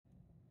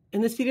In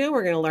this video,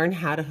 we're going to learn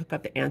how to hook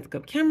up the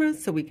AMSCOPE camera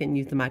so we can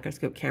use the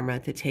microscope camera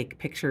to take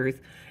pictures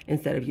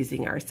instead of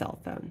using our cell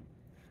phone.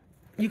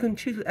 You can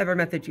choose whatever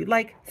method you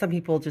like. Some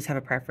people just have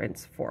a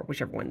preference for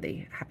whichever one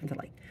they happen to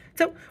like.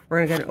 So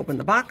we're going to open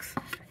the box.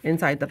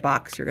 Inside the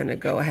box, you're going to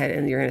go ahead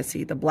and you're going to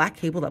see the black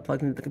cable that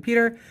plugs into the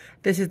computer.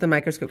 This is the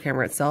microscope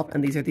camera itself,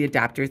 and these are the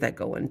adapters that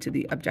go into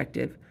the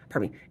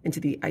into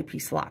the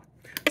IP slot.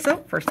 So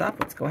first off,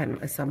 let's go ahead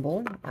and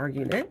assemble our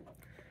unit.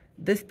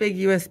 This big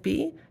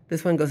USB,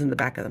 this one goes in the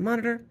back of the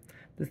monitor.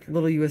 This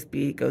little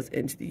USB goes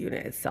into the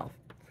unit itself.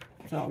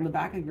 So on the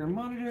back of your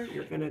monitor,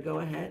 you're going to go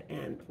ahead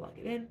and plug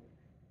it in.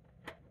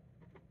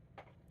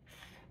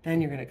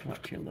 Then you're going to come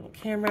up to your little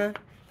camera,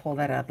 pull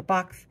that out of the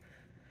box.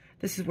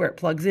 This is where it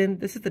plugs in.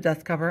 This is the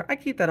dust cover. I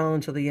keep that on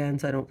until the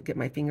end so I don't get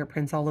my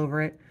fingerprints all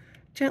over it.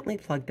 Gently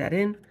plug that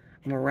in.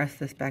 I'm going to rest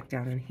this back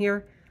down in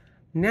here.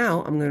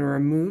 Now I'm going to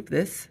remove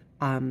this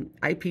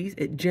eyepiece.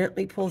 It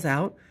gently pulls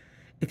out.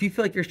 If you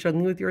feel like you're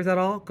struggling with yours at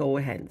all, go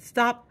ahead and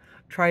stop.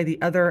 Try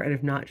the other, and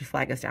if not, just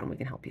flag us down. We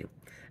can help you.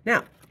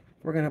 Now,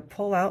 we're going to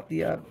pull out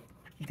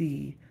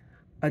the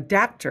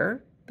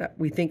adapter that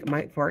we think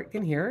might work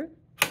in here.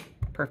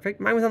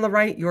 Perfect. Mine was on the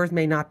right. Yours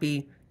may not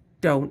be.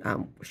 Don't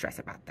stress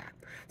about that.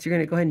 So you're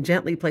going to go ahead and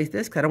gently place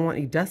this because I don't want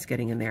any dust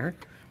getting in there.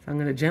 So I'm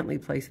going to gently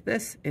place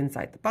this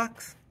inside the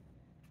box.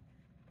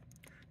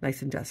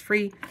 Nice and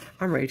dust-free.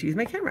 I'm ready to use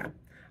my camera.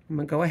 I'm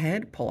going to go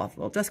ahead, pull off the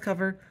little dust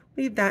cover,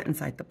 leave that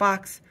inside the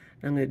box,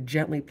 and I'm going to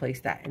gently place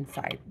that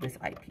inside this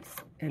eyepiece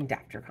and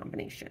adapter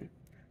combination.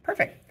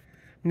 Perfect.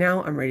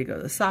 Now I'm ready to go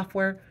to the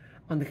software.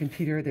 On the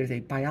computer, there's a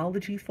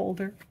biology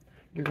folder.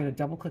 You're going to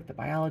double-click the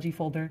biology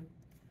folder.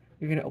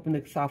 You're going to open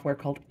the software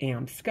called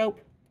AMSCOPE.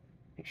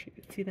 Make sure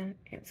you can see that,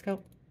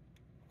 AMSCOPE.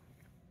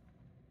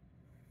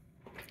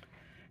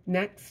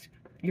 Next,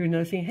 you're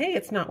noticing, hey,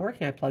 it's not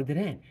working. I plugged it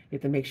in. You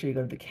have to make sure you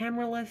go to the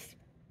camera list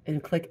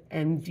and click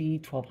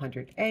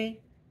MD1200A.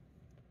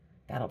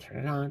 That'll turn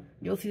it on.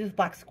 You'll see this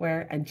black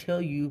square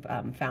until you've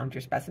found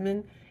your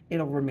specimen.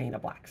 It'll remain a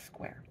black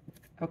square.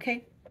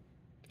 Okay.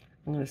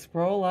 I'm going to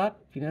scroll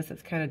up. If you notice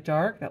it's kind of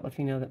dark, that lets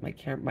me know that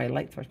my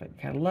light source might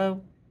be kind of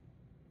low.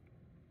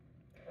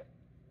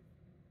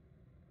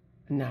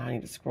 And now I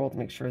need to scroll to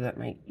make sure that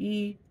my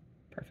E,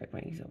 perfect, my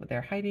E's over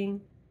there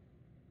hiding.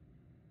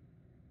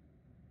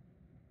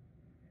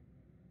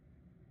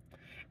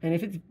 And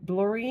if it's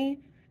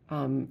blurry,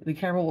 the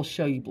camera will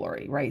show you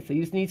blurry, right? So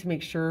you just need to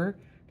make sure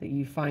that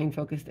you find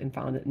focused and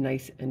found it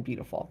nice and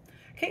beautiful.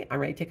 Okay, I'm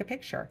ready to take a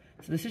picture.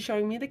 So this is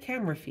showing me the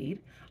camera feed.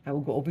 I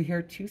will go over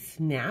here to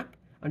snap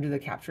under the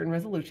capture and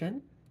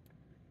resolution,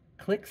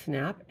 click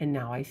snap, and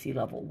now I see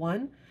level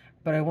 1,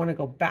 but I want to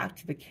go back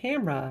to the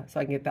camera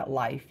so I can get that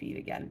live feed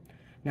again.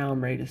 Now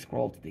I'm ready to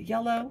scroll to the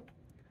yellow.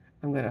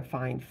 I'm going to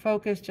find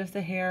focus just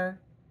a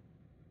hair.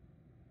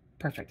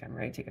 Perfect, I'm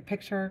ready to take a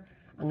picture.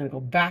 I'm going to go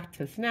back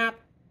to snap,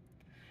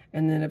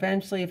 and then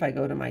eventually if I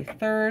go to my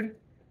third,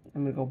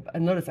 I'm going to go,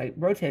 and notice I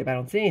rotate, but I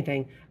don't see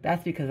anything.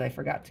 That's because I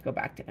forgot to go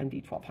back to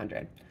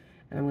MD1200.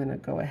 And I'm going to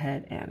go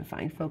ahead and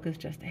find focus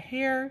just a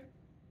hair.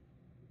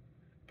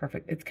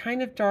 Perfect. It's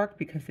kind of dark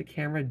because the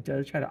camera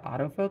does try to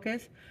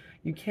autofocus.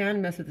 You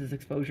can mess with this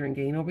exposure and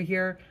gain over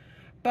here,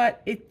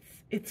 but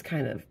it's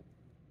a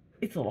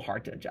little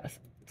hard to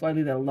adjust. So I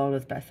leave that alone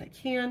as best I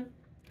can.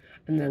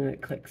 And then I'm going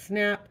to click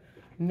snap.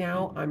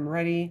 Now I'm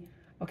ready.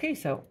 Okay,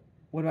 so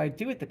what do I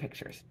do with the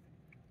pictures?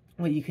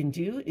 What you can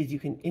do is you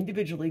can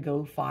individually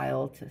go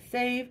file to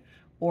save,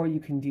 or you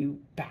can do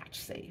batch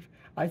save.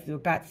 I like to do a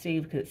batch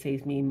save because it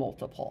saves me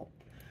multiple.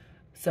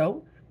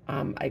 So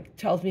it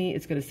tells me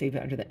it's going to save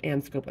it under the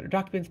AMSCOPE under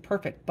documents.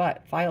 Perfect,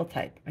 but file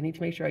type. I need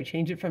to make sure I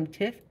change it from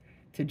TIFF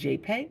to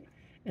JPEG,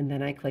 and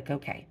then I click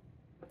OK.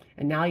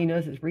 And now you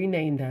notice it's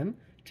renamed them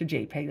to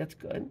JPEG. That's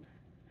good.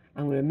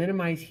 I'm going to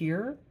minimize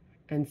here,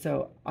 and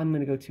so I'm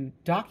going to go to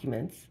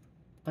Documents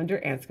under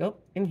AMSCOPE,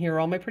 and here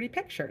are all my pretty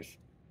pictures.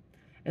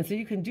 And so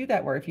you can do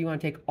that where if you want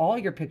to take all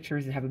your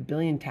pictures and have a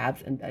billion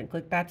tabs and then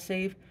click batch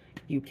save,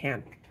 you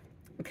can.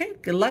 Okay,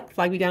 good luck.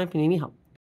 Flag me down if you need any help.